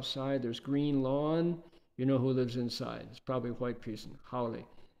house outside, there's green lawn, you know who lives inside. It's probably white person, haole."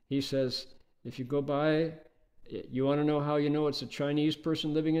 He says, "if you go by, you want to know how you know it's a Chinese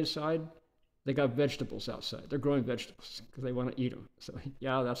person living inside? They got vegetables outside. They're growing vegetables because they want to eat them." So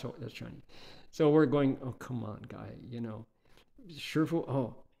yeah, that's Chinese. So we're going, "Oh, come on, guy, Shifu,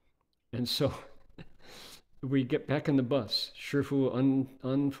 oh." And so we get back in the bus. Shifu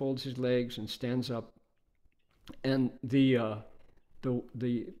unfolds his legs and stands up, and the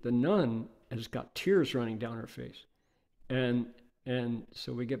nun has got tears running down her face, and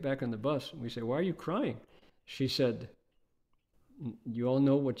so we get back on the bus and we say, "Why are you crying?" She said, "You all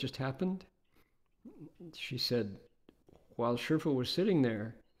know what just happened?" She said, "while Shifu was sitting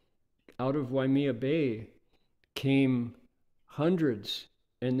there, out of Waimea Bay came hundreds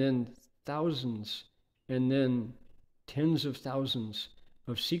and then thousands and then tens of thousands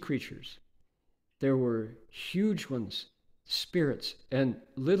of sea creatures. There were huge ones, spirits, and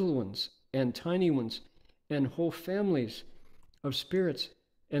little ones, and tiny ones, and whole families of spirits.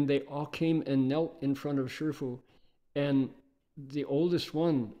 And they all came and knelt in front of Shifu. And the oldest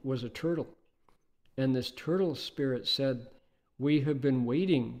one was a turtle. And this turtle spirit said, 'We have been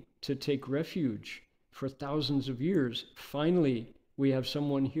waiting to take refuge for thousands of years. Finally, we have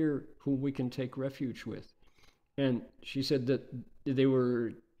someone here whom we can take refuge with.'" And she said that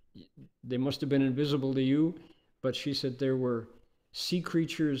they must have been invisible to you, but she said there were sea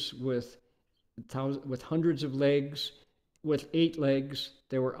creatures with hundreds of legs, with 8 legs.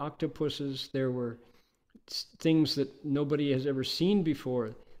 There were octopuses. There were things that nobody has ever seen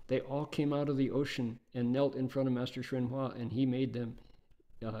before. They all came out of the ocean and knelt in front of Master Xuyun Hua, and he made them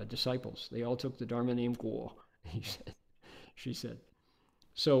disciples. They all took the Dharma name Guo, she said.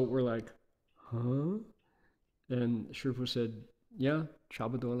 So we're like, "huh?" And Shifu said, "Yeah,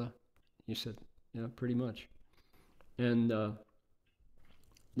 Chabadola." He said, "Yeah, pretty much." And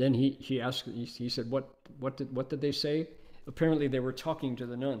then he asked, he said, what did they say?" Apparently they were talking to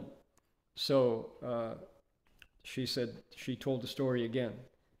the nun. So she said, she told the story again,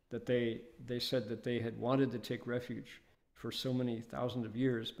 that they said that they had wanted to take refuge for so many thousands of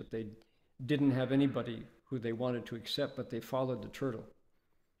years, but they didn't have anybody who they wanted to accept, but they followed the turtle,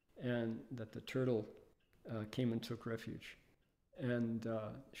 and that the turtle came and took refuge. And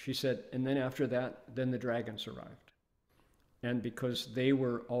she said, and then after that, then the dragons arrived. And because they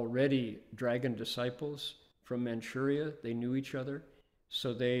were already dragon disciples from Manchuria, they knew each other,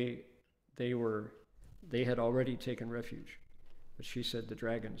 so they had already taken refuge. But she said the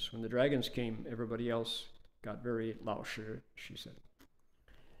dragons. When the dragons came, everybody else got very lao shi, she said.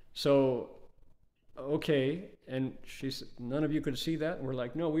 So, okay, and she said, "None of you could see that?" And we're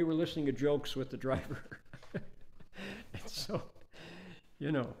like, "No, we were listening to jokes with the driver." So,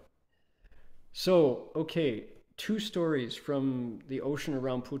 you know. So, okay, two stories from the ocean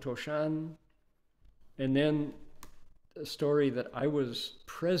around Putoshan, and then a story that I was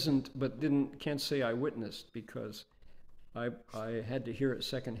present but can't say I witnessed because I had to hear it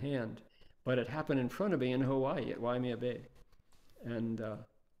secondhand. But it happened in front of me in Hawaii at Waimea Bay. And uh,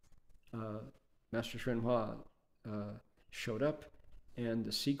 Master Xuyun showed up, and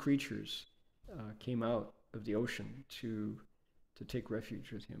the sea creatures came out of the ocean to take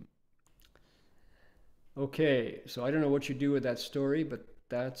refuge with him. Okay, so I don't know what you do with that story, but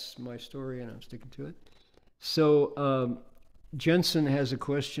that's my story, and I'm sticking to it. So Jensen has a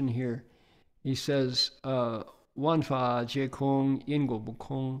question here. He says, "Wan fa jie kong, yin guo bu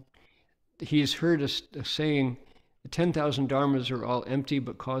kong." He's heard a saying, "The 10,000 dharmas are all empty,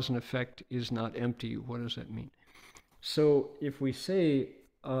 but cause and effect is not empty." What does that mean? So if we say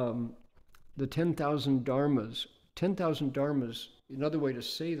the 10,000 dharmas, another way to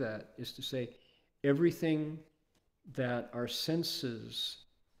say that is to say everything that our senses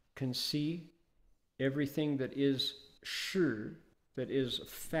can see, everything that is sure, that is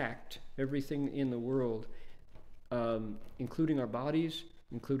fact, everything in the world, including our bodies,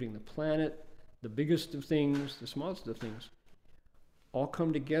 including the planet, the biggest of things, the smallest of things, all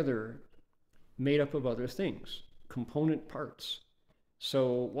come together made up of other things, component parts.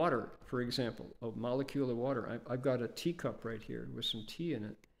 So water, for example, a molecule of water. I've got a teacup right here with some tea in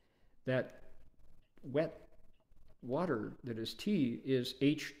it. That wet water that is tea is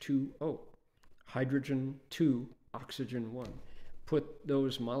H2O, hydrogen 2, oxygen 1. Put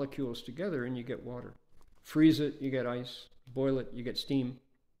those molecules together and you get water. Freeze it, you get ice. Boil it, you get steam.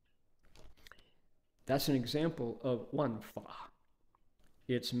 That's an example of one fa.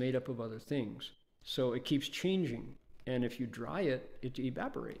 It's made up of other things. So it keeps changing. And if you dry it, it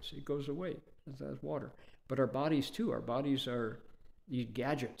evaporates. It goes away. That's water. But our bodies too. Our bodies are these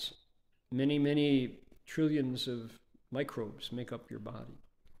gadgets. Many, many trillions of microbes make up your body.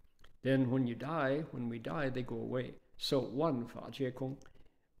 Then when we die, they go away. So one fa jie kong,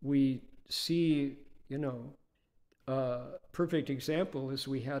 we see, perfect example is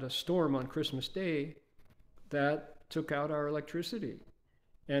we had a storm on Christmas Day that took out our electricity.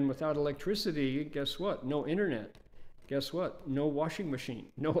 And without electricity, guess what? No internet. Guess what? No washing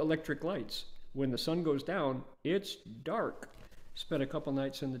machine, no electric lights. When the sun goes down, it's dark. Spent a couple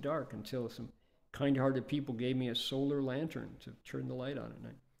nights in the dark until some kind-hearted people gave me a solar lantern to turn the light on at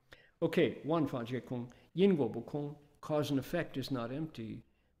night. Okay, wan fa jie kong, yin guo bu kong, cause and effect is not empty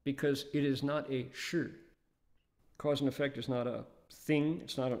because it is not a shi. Cause and effect is not a thing,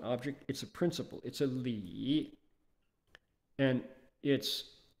 it's not an object, it's a principle, it's a li. And it's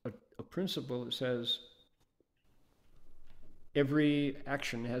a principle that says every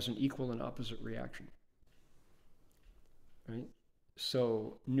action has an equal and opposite reaction. Right?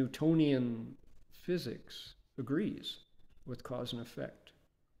 So Newtonian physics agrees with cause and effect.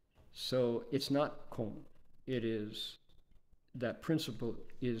 So it's not kong. It is, that principle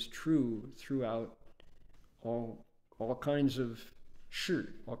is true throughout all kinds of shi,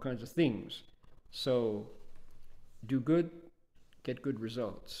 all kinds of things. So do good, get good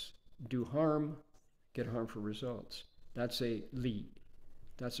results. Do harm, get harmful results. That's a li.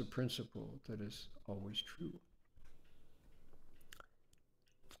 That's a principle that is always true.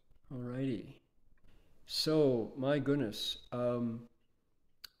 Alrighty. So, my goodness,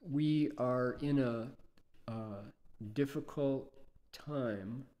 we are in a difficult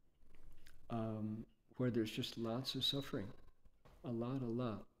time where there's just lots of suffering. A lot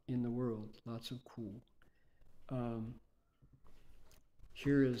in the world, lots of cool.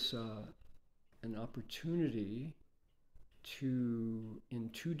 Here is an opportunity to, in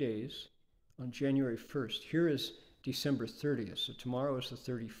 2 days, on January 1st, here is December 30th, so tomorrow is the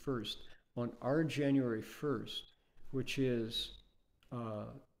 31st. On our January 1st, which is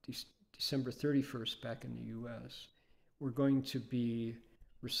December 31st back in the US, we're going to be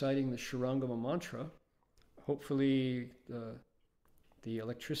reciting the Shurangama mantra. Hopefully the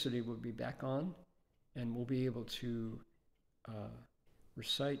electricity will be back on and we'll be able to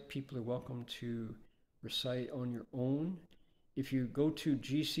recite. People are welcome to recite on your own. If you go to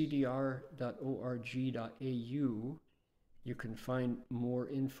gcdr.org.au, you can find more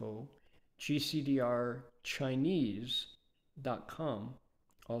info. gcdrchinese.com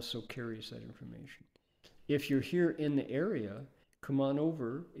also carries that information. If you're here in the area, come on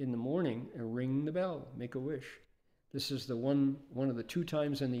over in the morning and ring the bell, make a wish. This is the one of the 2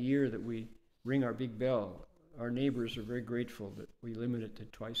 times in the year that we ring our big bell. Our neighbors are very grateful that we limit it to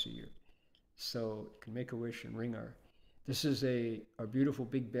twice a year. So you can make a wish and ring our. This is our beautiful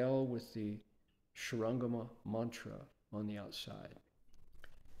big bell with the Shurangama mantra. on the outside.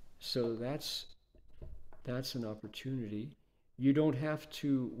 So that's an opportunity. You don't have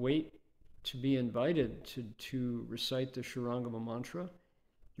to wait to be invited to recite the Shurangama mantra.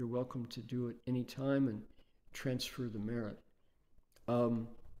 You're welcome to do it anytime and transfer the merit.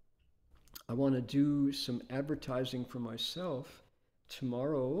 I want to do some advertising for myself.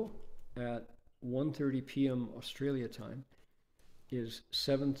 Tomorrow at 1:30 p.m. Australia time is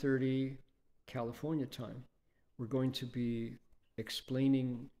 7:30 California time. We're going to be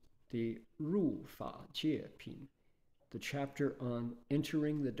explaining the Ru Fa Jie Pin, the chapter on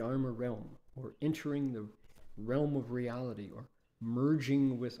entering the Dharma realm, or entering the realm of reality, or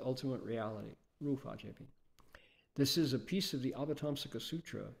merging with ultimate reality. Ru Fa Jie Pin. This is a piece of the Avatamsaka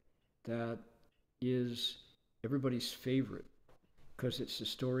Sutra that is everybody's favorite because it's the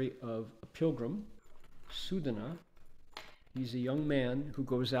story of a pilgrim, Sudana. He's a young man who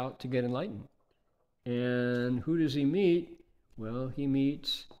goes out to get enlightened. And who does he meet? Well, he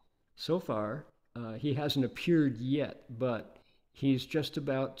meets, so far, he hasn't appeared yet, but he's just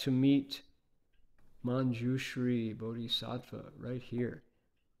about to meet Manjushri Bodhisattva right here,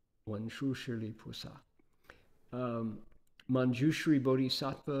 Wanshushri Pusa. Manjushri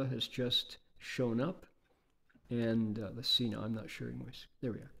Bodhisattva has just shown up, and let's see now, I'm not sharing my,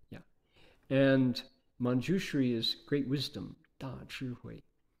 there we are, yeah. And Manjushri is great wisdom, Da Zhi Hui.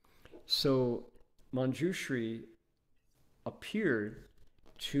 So Manjushri appeared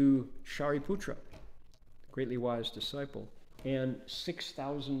to Shariputra, greatly wise disciple, and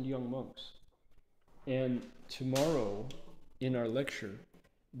 6,000 young monks. And tomorrow in our lecture,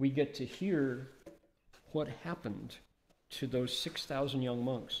 we get to hear what happened to those 6,000 young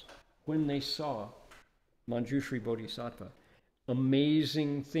monks when they saw Manjushri Bodhisattva.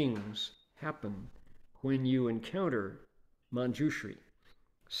 Amazing things happen when you encounter Manjushri.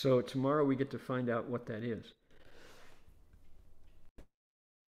 So tomorrow we get to find out what that is.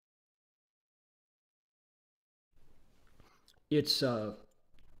 It's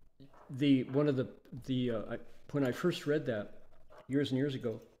when I first read that years and years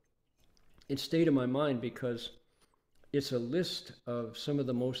ago, it stayed in my mind because it's a list of some of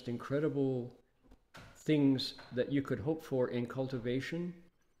the most incredible things that you could hope for in cultivation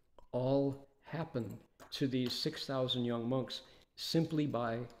all happen to these 6,000 young monks simply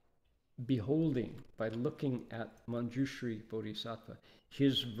by beholding, by looking at Manjushri Bodhisattva.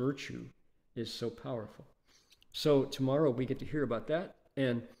 His virtue is so powerful. So tomorrow we get to hear about that.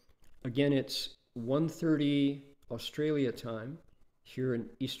 And again, it's 1:30 Australia time here in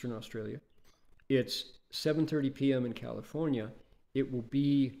Eastern Australia. It's 7:30 p.m. in California. It will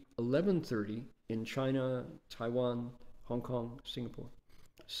be 11:30 in China, Taiwan, Hong Kong, Singapore.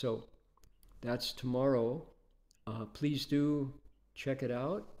 So that's tomorrow. Please do check it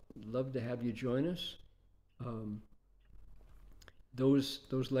out. Love to have you join us.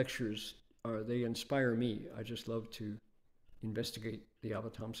 Those lectures they inspire me. I just love to investigate the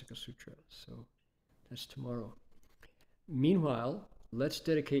Avatamsaka Sutra. So that's tomorrow. Meanwhile, let's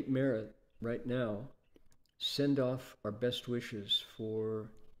dedicate merit right now. Send off our best wishes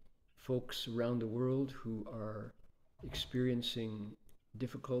for folks around the world who are experiencing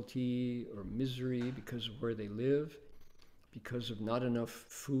difficulty or misery because of where they live, because of not enough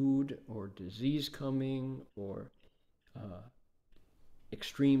food or disease coming, or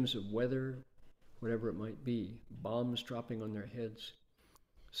extremes of weather, whatever it might be, bombs dropping on their heads.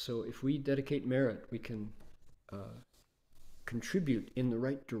 So if we dedicate merit, we can contribute in the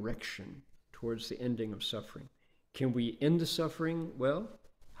right direction towards the ending of suffering. Can we end the suffering? Well,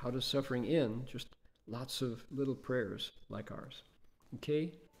 how does suffering end? Just lots of little prayers like ours.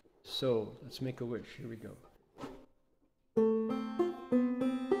 Okay? So let's make a wish. Here we go.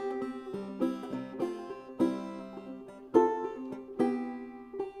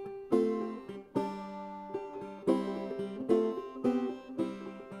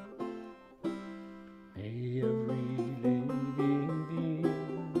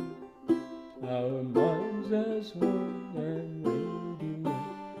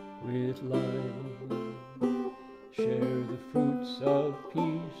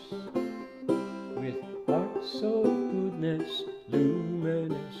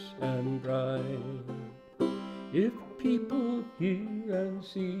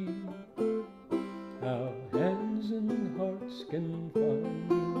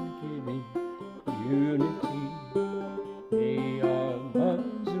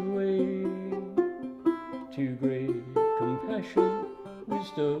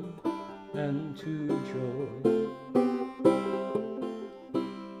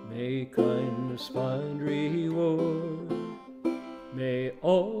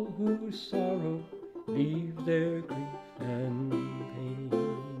 leave their grief and pain.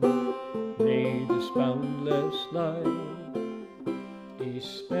 May this boundless light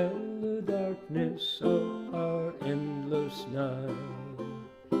dispel the darkness of our endless night.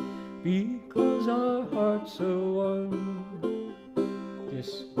 Because our hearts are one,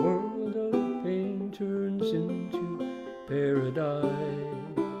 this world of pain turns into paradise.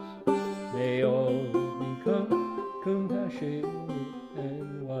 May all become compassionate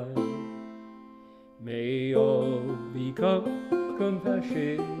and wise. May all become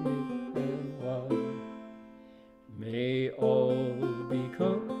compassionate and wise. May all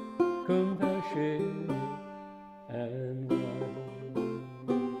become compassionate and wise.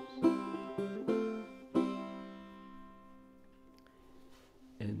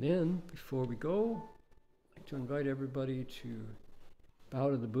 And then, before we go, I'd like to invite everybody to bow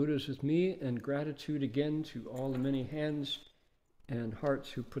to the Buddhas with me, and gratitude again to all the many hands and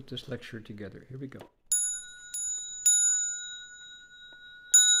hearts who put this lecture together. Here we go.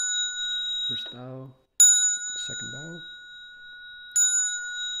 First bow, second bow,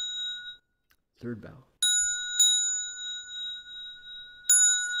 third bow.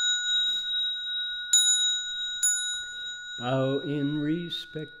 Bow in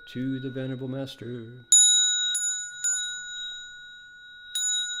respect to the Venerable Master.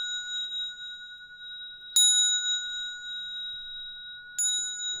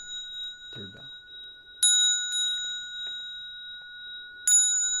 Third bow.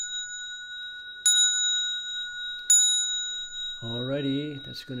 Alrighty,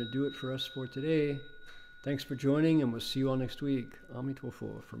 that's going to do it for us for today. Thanks for joining, and we'll see you all next week.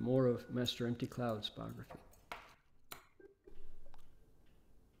 Amitofo for more of Master Empty Cloud's biography.